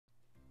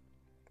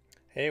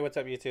Hey, what's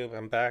up YouTube?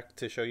 I'm back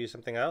to show you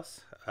something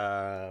else.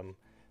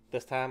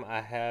 This time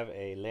I have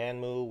a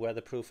Lanmu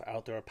weatherproof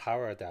outdoor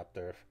power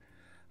adapter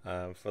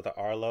for the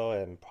Arlo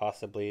and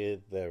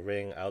possibly the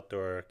Ring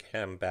outdoor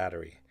cam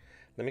battery.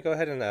 Let me go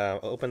ahead and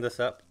open this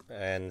up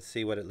and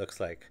see what it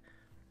looks like.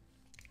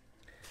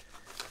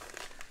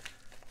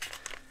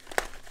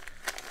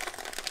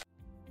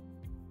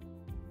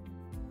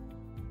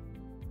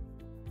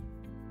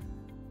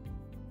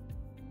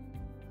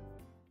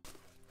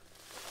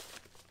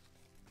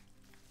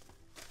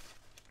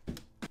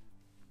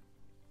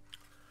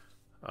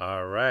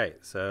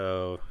 Alright,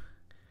 so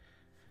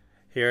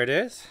here it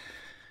is.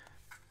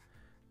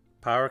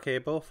 Power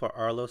cable for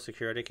Arlo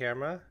security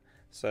camera.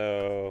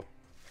 So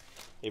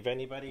if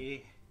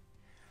anybody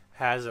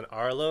has an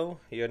Arlo,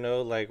 you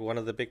know, like one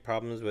of the big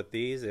problems with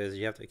these is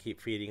you have to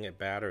keep feeding it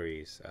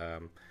batteries.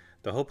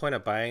 The whole point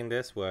of buying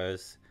this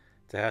was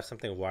to have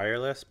something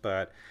wireless,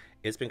 but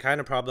it's been kind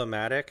of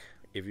problematic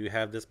if you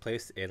have this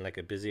placed in like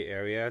a busy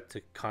area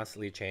to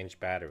constantly change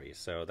batteries.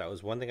 So that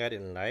was one thing I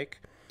didn't like.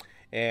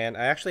 And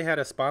I actually had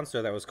a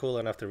sponsor that was cool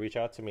enough to reach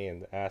out to me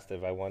and asked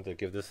if I wanted to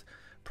give this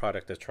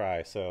product a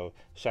try. So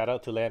shout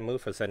out to Lanmu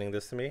for sending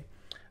this to me.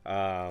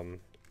 And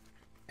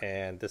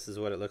this is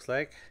what it looks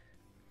like.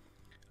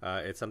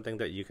 It's something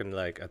that you can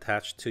like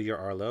attach to your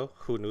Arlo.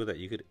 Who knew that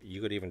you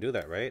could even do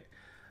that, right?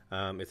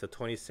 It's a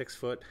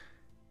 26-foot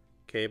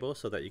cable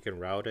so that you can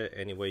route it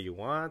any way you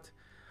want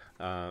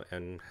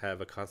and have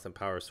a constant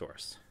power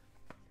source.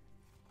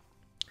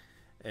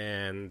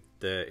 And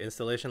the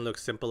installation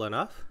looks simple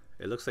enough.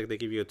 It looks like they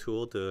give you a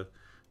tool to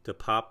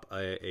pop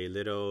a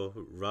little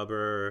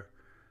rubber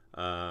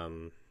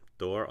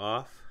door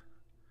off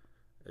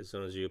as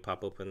soon as you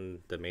pop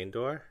open the main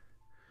door.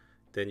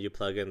 Then you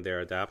plug in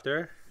their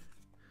adapter,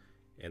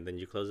 and then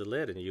you close the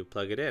lid and you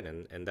plug it in,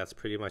 and that's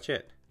pretty much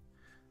it.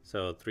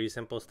 So 3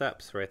 simple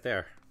steps right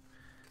there.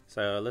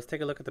 So let's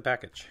take a look at the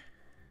package.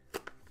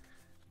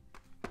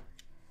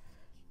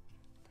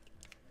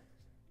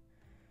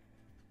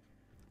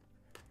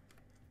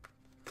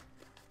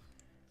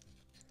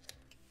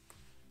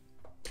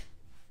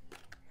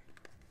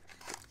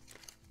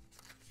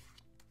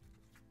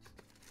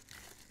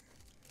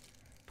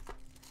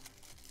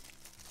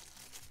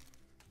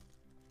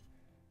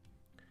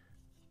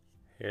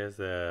 Here's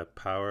the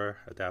power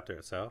adapter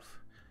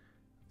itself.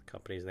 The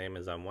company's name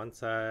is on one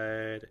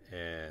side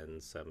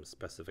and some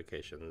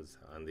specifications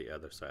on the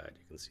other side.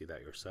 You can see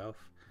that yourself.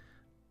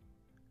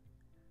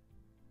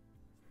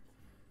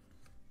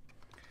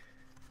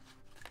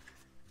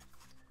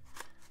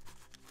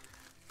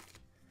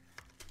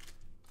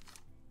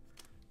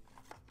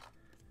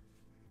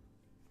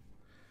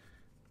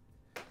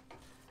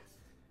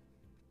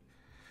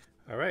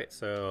 Alright,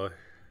 so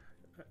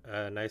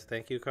a nice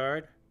thank you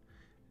card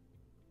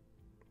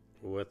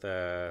with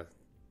a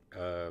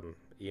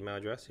email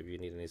address if you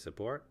need any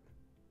support.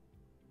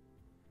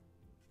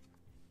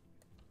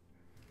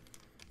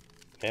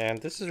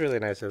 And this is really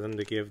nice of them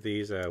to give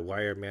these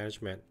wire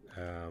management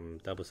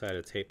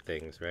double-sided tape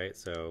things, right?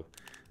 So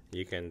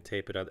you can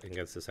tape it up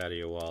against the side of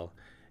your wall.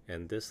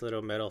 And this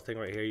little metal thing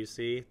right here you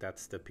see,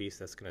 that's the piece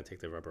that's going to take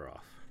the rubber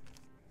off.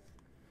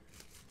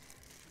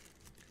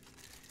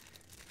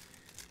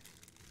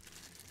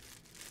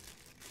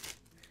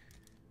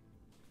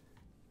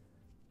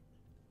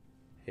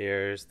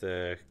 Here's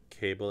the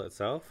cable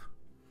itself.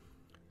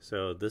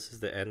 So this is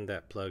the end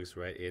that plugs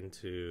right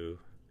into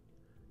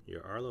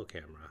your Arlo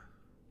camera.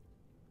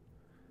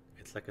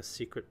 It's like a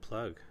secret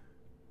plug.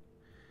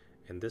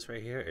 And this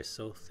right here is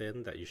so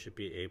thin that you should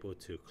be able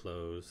to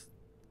close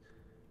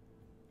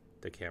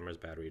the camera's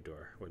battery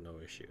door with no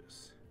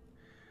issues.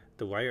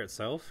 The wire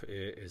itself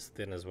is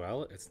thin as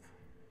well. You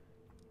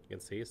can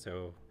see,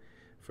 so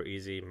for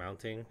easy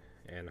mounting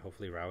and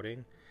hopefully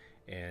routing.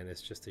 And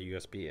it's just a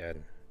USB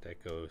end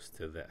that goes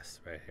to this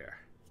right here,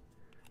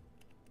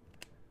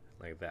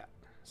 like that.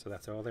 So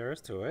that's all there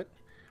is to it.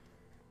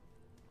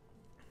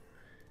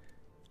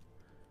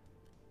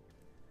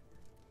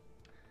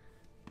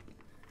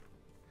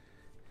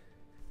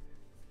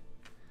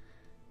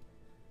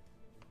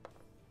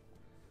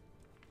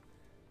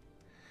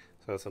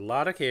 So it's a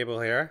lot of cable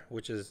here,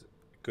 which is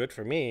good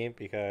for me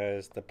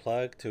because the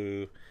plug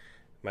to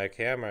my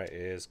camera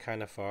is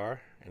kind of far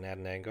and at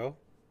an angle.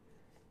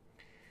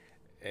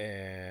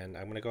 And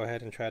I'm going to go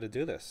ahead and try to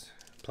do this.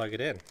 Plug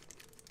it in.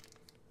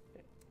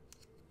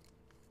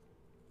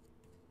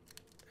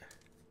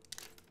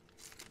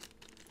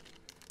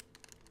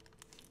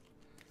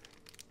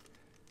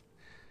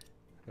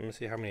 Let me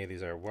see how many of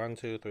these are. 1,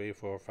 2, 3,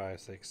 4, 5,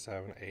 6,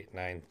 7, 8,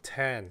 9,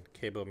 10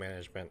 cable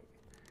management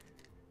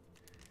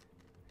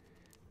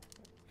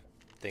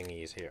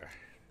thingies here.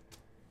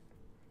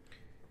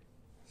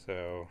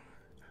 So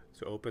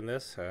to open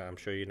this, I'm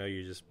sure you know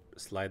you just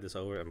slide this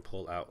over and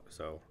pull out.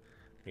 So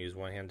use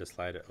one hand to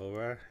slide it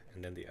over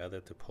and then the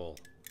other to pull.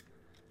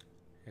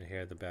 And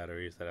here are the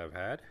batteries that I've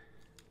had.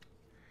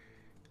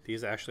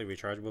 These are actually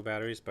rechargeable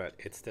batteries, but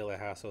it's still a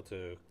hassle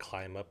to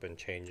climb up and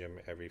change them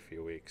every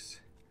few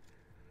weeks.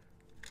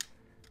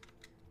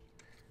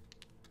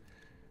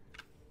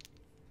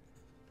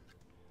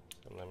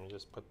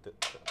 just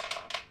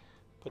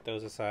put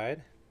those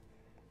aside.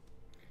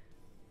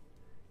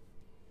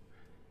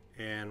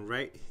 And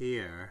right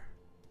here,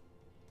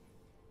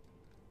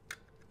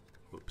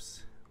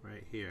 whoops,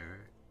 right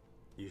here,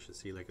 you should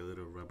see like a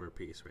little rubber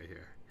piece right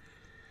here.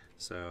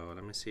 So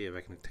let me see if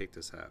I can take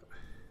this out.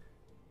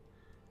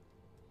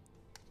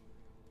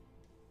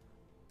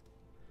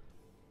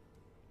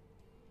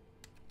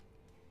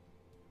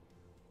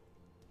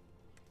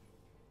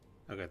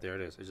 Okay, there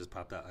it is. It just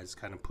popped out. I just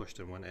kind of pushed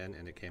in one end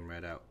and it came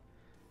right out.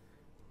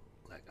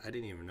 Like, I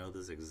didn't even know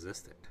this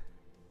existed.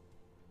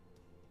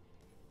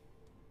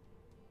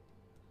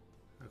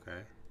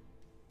 Okay.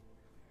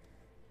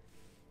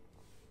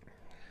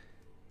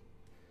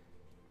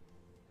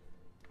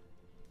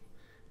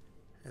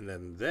 And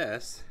then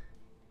this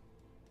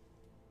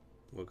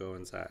will go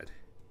inside.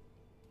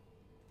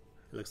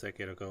 It looks like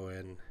it'll go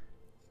in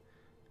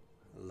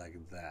like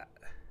that.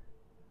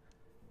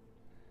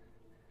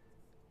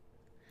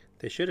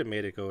 They should have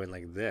made it go in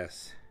like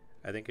this.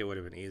 I think it would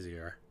have been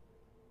easier.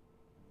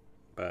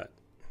 But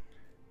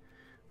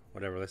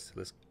whatever, let's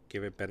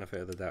give it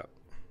benefit of the doubt.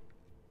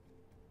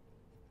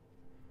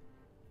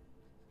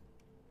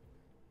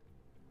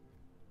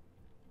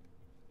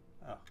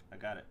 Oh, I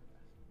got it.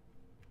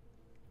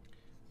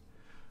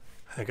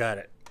 I got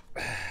it.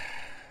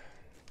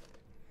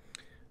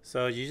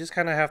 So you just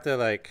kind of have to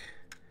like,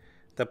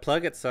 the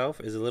plug itself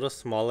is a little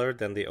smaller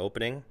than the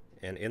opening,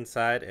 and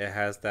inside it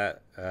has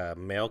that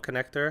male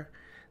connector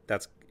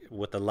that's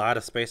with a lot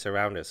of space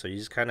around it. So you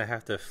just kind of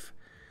have to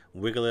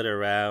wiggle it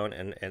around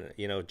and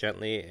you know,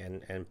 gently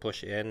and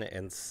push in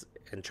and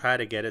try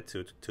to get it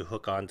to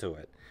hook onto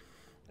it.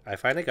 I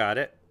finally got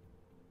it,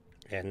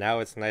 and now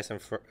it's nice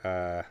and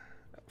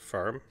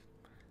firm.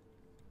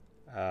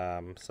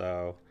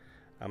 So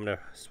I'm gonna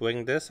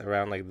swing this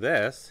around like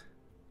this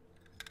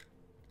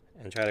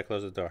and try to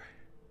close the door.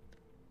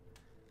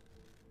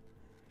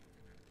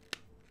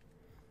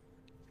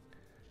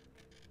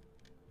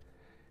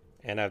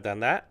 And I've done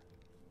that.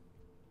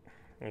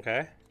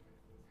 Okay.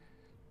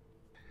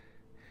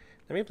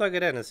 Let me plug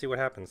it in and see what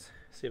happens.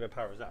 See if it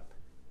powers up.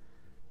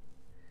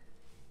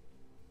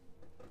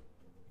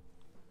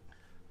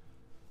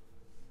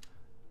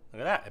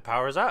 Look at that, it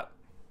powers up.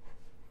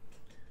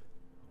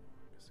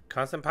 It's a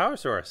constant power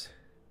source.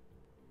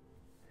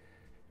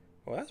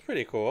 Well, that's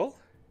pretty cool.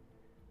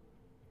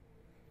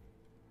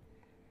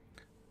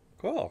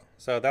 Cool.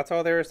 So that's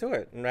all there is to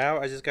it. Now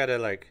I just gotta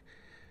like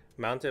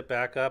mount it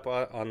back up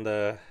on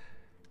the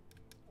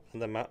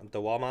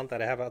wall mount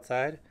that I have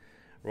outside,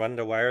 run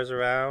the wires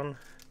around,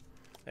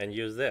 and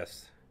use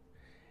this.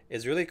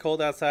 It's really cold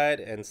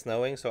outside and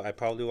snowing, so I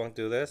probably won't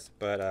do this,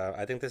 but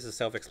I think this is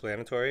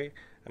self-explanatory.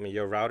 I mean,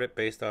 you'll route it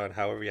based on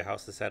however your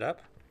house is set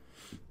up,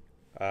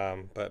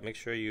 but make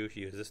sure you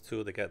use this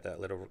tool to get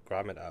that little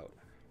grommet out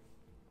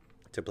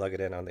to plug it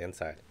in on the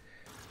inside.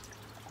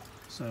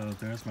 So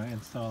there's my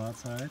install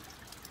outside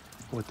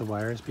with the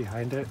wires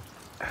behind it.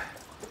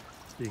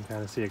 You can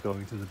kind of see it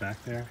going to the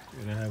back there,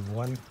 and I have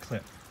one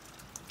clip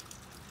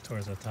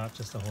towards the top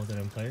just to hold it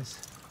in place.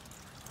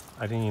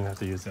 I didn't even have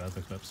to use the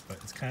other clips, but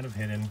it's kind of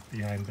hidden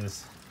behind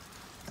this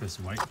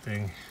white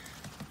thing,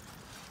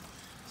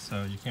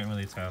 so you can't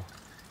really tell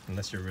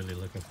unless you're really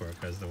looking for it,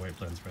 because the white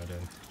blends right in.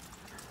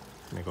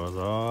 And it goes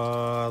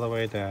all the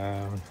way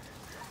down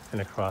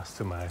and across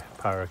to my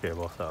power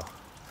cable, so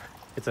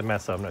it's a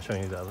mess, so I'm not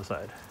showing you the other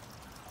side.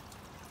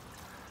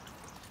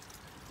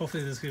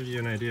 Hopefully this gives you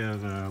an idea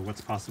of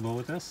what's possible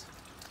with this.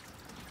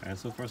 And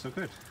so far so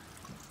good.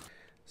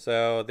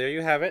 So there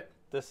you have it.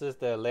 This is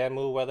the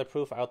Lanmu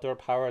weatherproof outdoor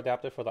power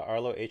adapter for the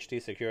Arlo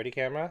HD security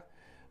camera.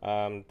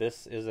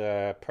 This is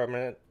a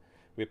permanent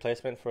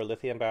replacement for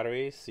lithium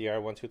batteries,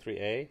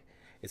 CR123A.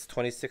 It's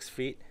 26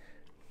 feet.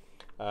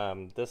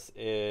 This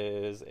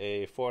is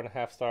a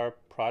 4.5 star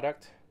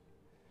product,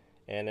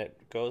 and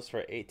it goes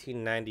for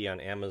 $18.90 on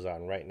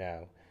Amazon right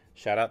now.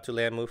 Shout out to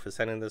Lanmu for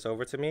sending this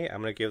over to me.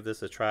 I'm going to give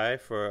this a try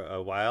for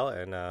a while,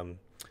 and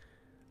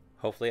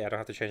hopefully I don't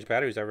have to change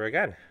batteries ever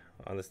again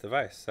on this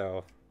device.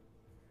 So,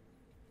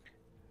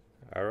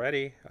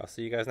 alrighty, I'll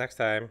see you guys next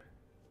time.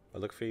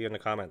 I'll look for you in the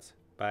comments.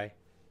 Bye.